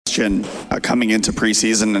question coming into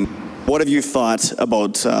preseason. And what have you thought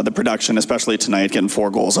about the production, especially tonight, getting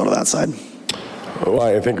 4 goals out of that side? Well,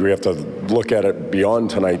 I think we have to look at it beyond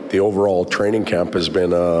tonight. The overall training camp has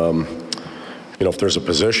been, if there's a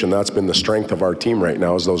position, that's been the strength of our team right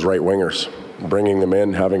now is those right wingers. Bringing them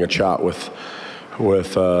in, having a chat with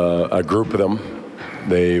a group of them.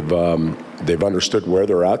 They've understood where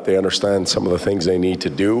they're at. They understand some of the things they need to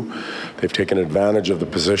do. They've taken advantage of the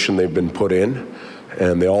position they've been put in,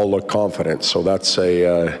 and they all look confident. So that's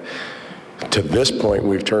to this point,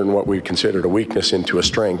 we've turned what we considered a weakness into a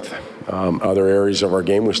strength. Other areas of our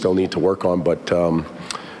game we still need to work on, but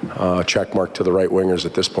check mark to the right wingers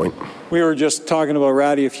at this point. We were just talking about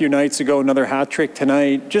Ratty a few nights ago, another hat trick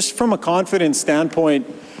tonight. Just from a confidence standpoint,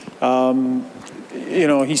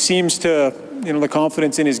 he seems to, the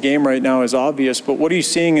confidence in his game right now is obvious, but what are you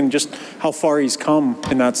seeing and just how far he's come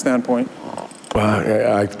in that standpoint?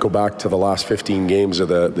 I go back to the last 15 games of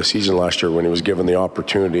the season last year when he was given the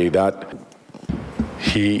opportunity. That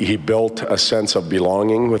he built a sense of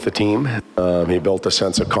belonging with the team. He built a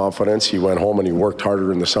sense of confidence. He went home and he worked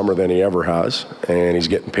harder in the summer than he ever has, and he's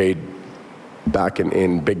getting paid back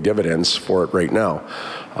in big dividends for it right now.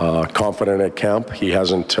 Confident at camp. He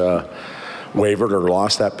hasn't wavered or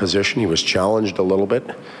lost that position. He was challenged a little bit.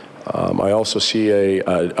 I also see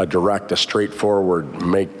a direct, a straightforward,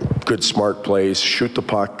 make good smart plays, shoot the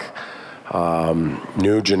puck.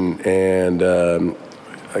 Nugent and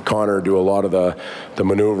Connor do a lot of the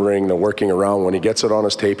maneuvering, the working around. When he gets it on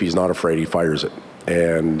his tape, he's not afraid. He fires it,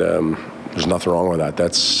 and there's nothing wrong with that.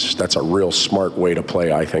 That's a real smart way to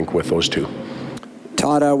play, I think, with those two.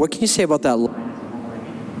 Todd, what can you say about that?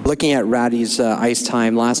 Looking at Ratty's ice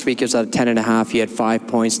time, last week it was at 10.5. He had 5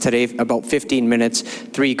 points. Today, about 15 minutes,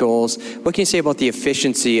 3 goals. What can you say about the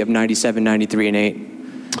efficiency of 97, 93, and 8?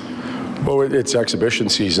 Well, it's exhibition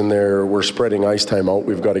season. We're spreading ice time out.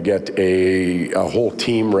 We've got to get a whole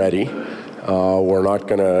team ready. We're not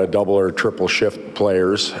going to double or triple shift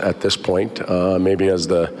players at this point. Maybe as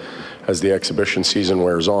the exhibition season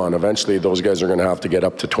wears on, eventually those guys are going to have to get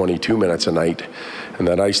up to 22 minutes a night, and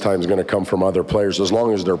that ice time is going to come from other players as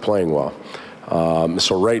long as they're playing well.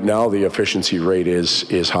 So right now the efficiency rate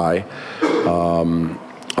is high.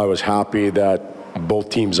 I was happy that both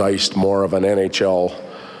teams iced more of an NHL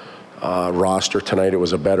roster tonight. It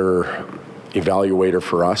was a better evaluator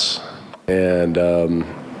for us, and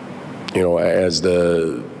as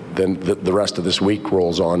the rest of this week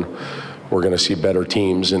rolls on, we're going to see better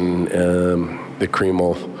teams, and the cream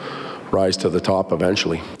will rise to the top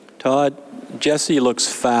eventually. Todd, Jesse looks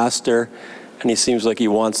faster, and he seems like he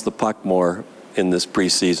wants the puck more in this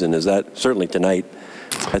preseason. Is that certainly tonight?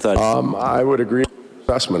 I thought. I would agree with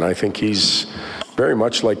the assessment. I think he's very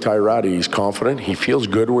much like Ty Ratty. He's confident. He feels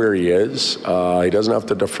good where he is. He doesn't have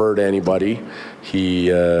to defer to anybody.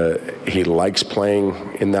 He likes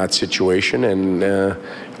playing in that situation, and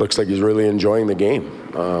looks like he's really enjoying the game.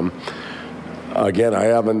 Again, I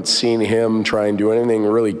haven't seen him try and do anything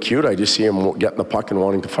really cute. I just see him getting the puck and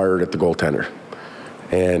wanting to fire it at the goaltender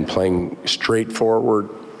and playing straightforward,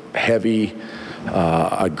 heavy,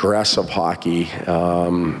 aggressive hockey.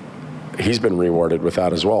 He's been rewarded with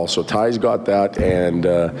that as well. So Ty's got that, and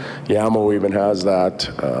Yamo even has that.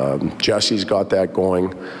 Jesse's got that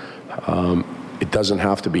going. It doesn't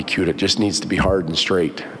have to be cute. It just needs to be hard and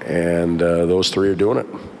straight, and those three are doing it.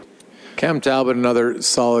 Cam Talbot, another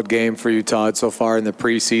solid game for you, Todd, so far in the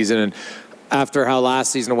preseason. And after how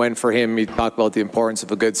last season went for him, you talked about the importance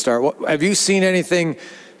of a good start. Have you seen anything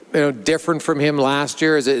different from him last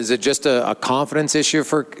year? Is it just a confidence issue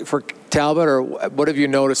for Talbot, or what have you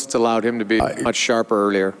noticed that's allowed him to be much sharper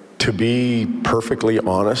earlier? To be perfectly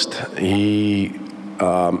honest, he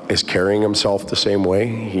is carrying himself the same way.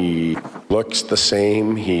 He looks the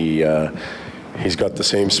same. He's got the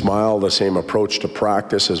same smile, the same approach to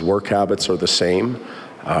practice. His work habits are the same.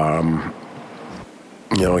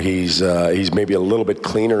 He's maybe a little bit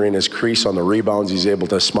cleaner in his crease on the rebounds. He's able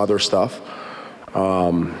to smother stuff.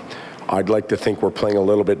 I'd like to think we're playing a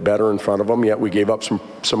little bit better in front of him, yet we gave up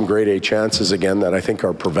some grade A chances again that I think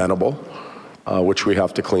are preventable, which we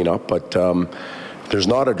have to clean up. But there's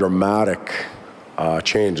not a dramatic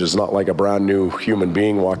change. It's not like a brand new human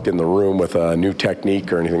being walked in the room with a new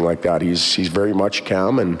technique or anything like that. He's very much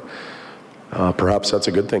Cam, and perhaps that's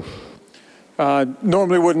a good thing.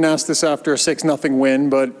 Normally wouldn't ask this after a 6-0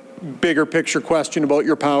 win, but bigger picture question about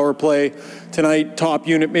your power play. Tonight, top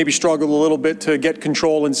unit maybe struggled a little bit to get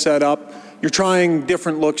control and set up. You're trying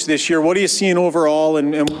different looks this year. What are you seeing overall?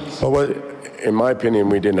 Well, in my opinion,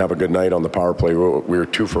 we didn't have a good night on the power play. We were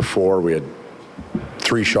 2 for 4. We had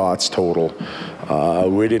 3 shots total.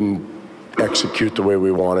 We didn't execute the way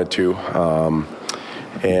we wanted to.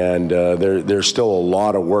 And there's still a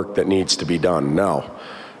lot of work that needs to be done. Now,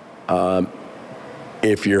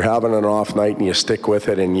 if you're having an off night and you stick with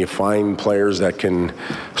it and you find players that can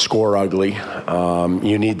score ugly,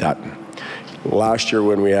 you need that. Last year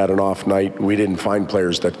when we had an off night, we didn't find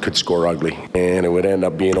players that could score ugly, and it would end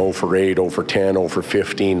up being 0 for 8, 0 for 10, 0 for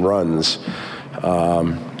 15 runs.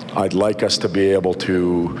 I'd like us to be able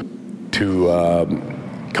to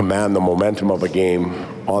command the momentum of a game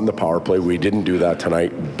on the power play. We didn't do that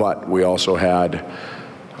tonight, but we also had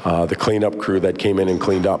the cleanup crew that came in and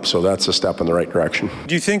cleaned up, so that's a step in the right direction.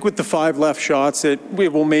 Do you think with the 5 left shots that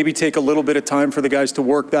it will maybe take a little bit of time for the guys to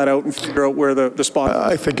work that out and figure out where the spot is?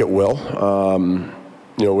 I think it will.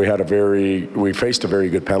 You know, we faced a very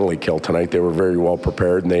good penalty kill tonight. They were very well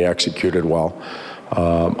prepared and they executed well.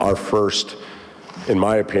 Our first, in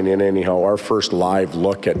my opinion anyhow, our first live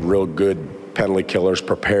look at real good penalty killers,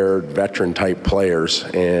 prepared, veteran-type players,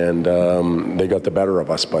 and they got the better of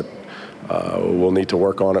us, but we'll need to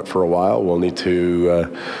work on it for a while. We'll need to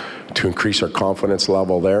increase our confidence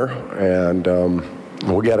level there, and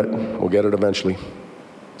we'll get it. We'll get it eventually.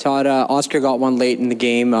 Todd, Oscar got one late in the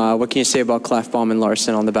game. What can you say about Klefbom and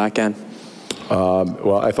Larson on the back end?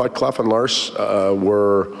 Well, I thought Clef and Lars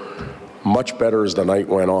were much better as the night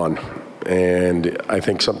went on, and I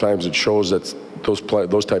think sometimes it shows that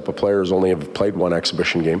those type of players only have played one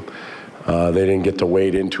exhibition game. They didn't get to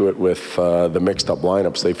wade into it with the mixed-up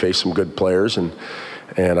lineups. They faced some good players, and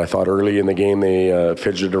I thought early in the game they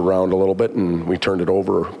fidgeted around a little bit, and we turned it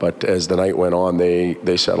over. But as the night went on,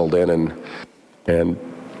 they settled in and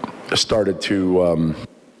started to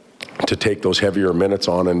take those heavier minutes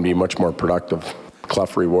on and be much more productive. Clough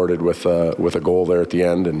rewarded with a goal there at the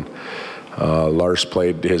end, and Lars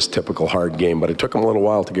played his typical hard game, but it took him a little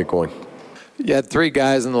while to get going. You had 3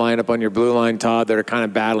 guys in the lineup on your blue line, Todd, that are kind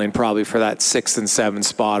of battling probably for that 6th and 7th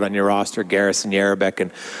spot on your roster, Garrison, Yarabek,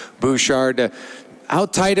 and Bouchard. How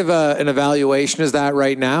tight of an evaluation is that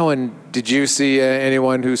right now, and did you see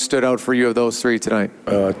anyone who stood out for you of those 3 tonight?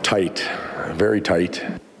 Tight, very tight.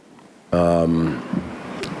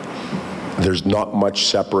 There's not much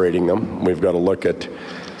separating them. We've got to look at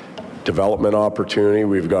development opportunity.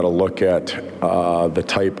 We've got to look at the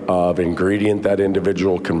type of ingredient that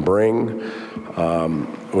individual can bring.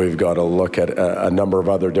 We've got to look at a number of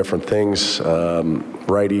other different things,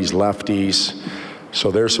 righties, lefties. So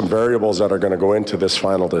there's some variables that are going to go into this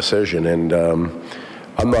final decision, and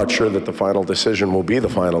I'm not sure that the final decision will be the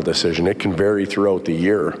final decision. It can vary throughout the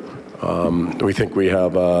year. We think we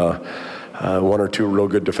have 1 or 2 real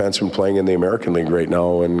good defensemen playing in the American League right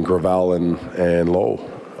now, and Gravel and Lowe,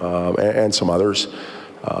 and some others.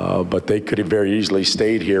 But they could have very easily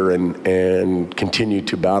stayed here and continued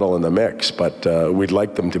to battle in the mix. But we'd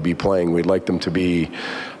like them to be playing. We'd like them to be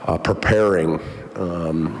preparing.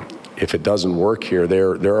 If it doesn't work here,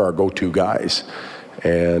 they're our go-to guys.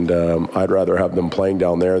 And I'd rather have them playing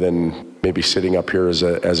down there than maybe sitting up here as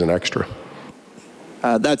an extra.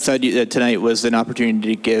 That said, tonight was an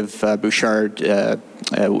opportunity to give Bouchard,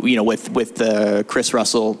 with Chris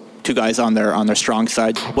Russell, 2 guys on their strong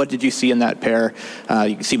side. What did you see in that pair?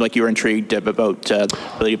 You seemed like you were intrigued about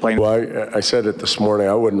ability playing. Well, I said it this morning.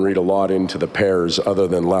 I wouldn't read a lot into the pairs other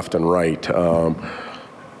than left and right.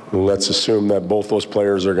 Let's assume that both those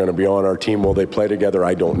players are going to be on our team. Will they play together?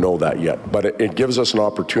 I don't know that yet. But it gives us an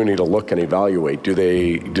opportunity to look and evaluate. Do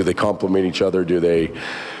they complement each other? Do they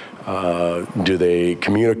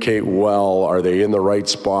communicate well? Are they in the right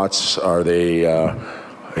spots? Are they,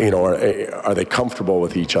 are they comfortable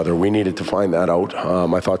with each other? We needed to find that out.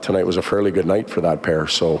 I thought tonight was a fairly good night for that pair.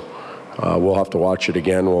 So we'll have to watch it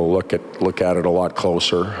again. We'll look at it a lot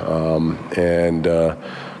closer, and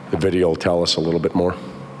the video will tell us a little bit more.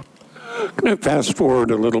 Can I fast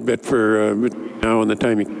forward a little bit for now and the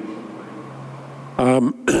timing?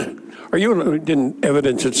 Are you, it didn't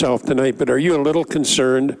evidence itself tonight, but are you a little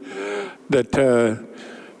concerned that,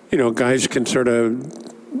 guys can sort of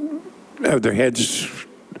have their heads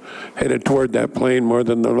headed toward that plane more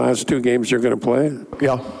than the last 2 games you're going to play?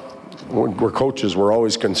 Yeah. We're coaches. We're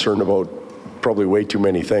always concerned about probably way too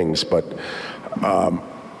many things, but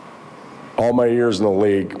all my years in the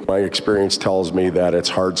league, my experience tells me that it's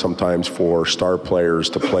hard sometimes for star players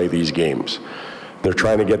to play these games. They're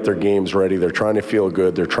trying to get their games ready. They're trying to feel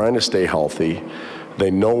good. They're trying to stay healthy. They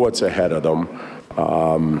know what's ahead of them.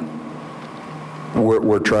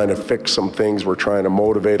 We're trying to fix some things. We're trying to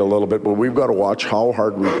motivate a little bit, but we've got to watch how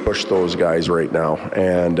hard we push those guys right now.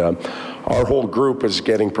 And our whole group is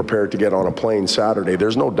getting prepared to get on a plane Saturday.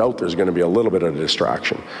 There's no doubt there's going to be a little bit of a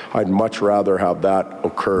distraction. I'd much rather have that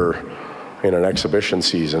occur in an exhibition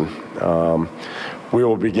season. We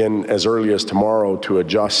will begin as early as tomorrow to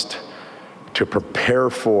adjust to prepare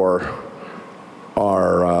for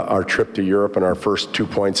our trip to Europe and our first 2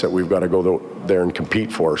 points that we've got to go there and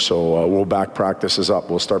compete for. So we'll back practices up.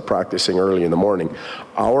 We'll start practicing early in the morning.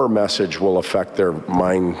 Our message will affect their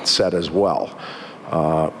mindset as well.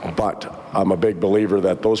 But I'm a big believer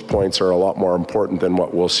that those points are a lot more important than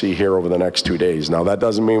what we'll see here over the next 2 days. Now, that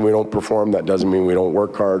doesn't mean we don't perform. That doesn't mean we don't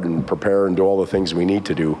work hard and prepare and do all the things we need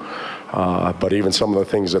to do. But even some of the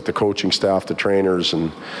things that the coaching staff, the trainers,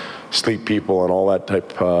 and sleep people and all that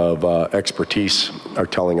type of expertise are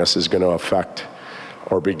telling us is going to affect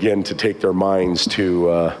or begin to take their minds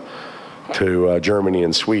to Germany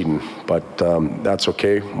and Sweden. But that's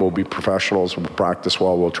okay. We'll be professionals. We'll practice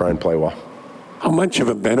well. We'll try and play well. How much of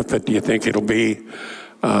a benefit do you think it'll be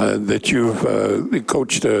that you've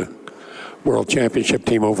coached a World Championship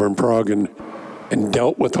team over in Prague and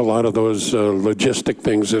dealt with a lot of those logistic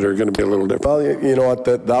things that are going to be a little different? Well, you know what,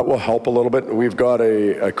 that will help a little bit. We've got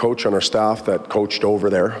a coach on our staff that coached over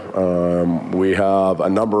there. We have a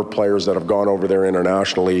number of players that have gone over there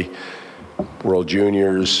internationally, World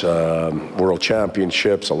Juniors, World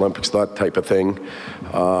Championships, Olympics, that type of thing.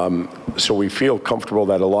 So we feel comfortable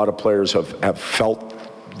that a lot of players have felt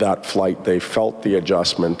that flight. They felt the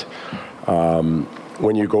adjustment.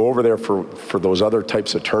 When you go over there for those other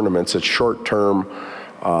types of tournaments, it's short term.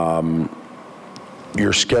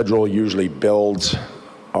 Your schedule usually builds.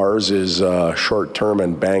 Ours is short term,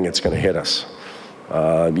 and bang, it's going to hit us.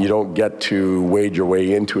 You don't get to wade your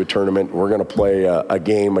way into a tournament. We're going to play a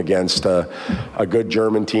game against a good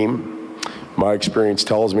German team. My experience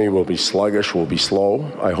tells me we'll be sluggish, we'll be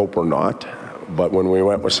slow. I hope we're not. But when we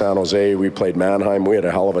went with San Jose, we played Mannheim. We had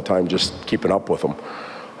a hell of a time just keeping up with them.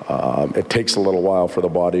 It takes a little while for the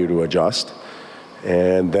body to adjust.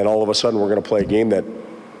 And then all of a sudden, we're going to play a game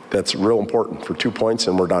that's real important for 2 points,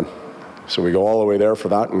 and we're done. So we go all the way there for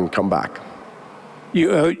that and come back.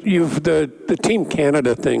 You've the Team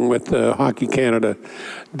Canada thing with Hockey Canada.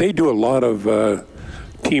 They do a lot of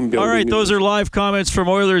team building. All right, those are live comments from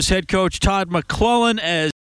Oilers head coach Todd McLellan as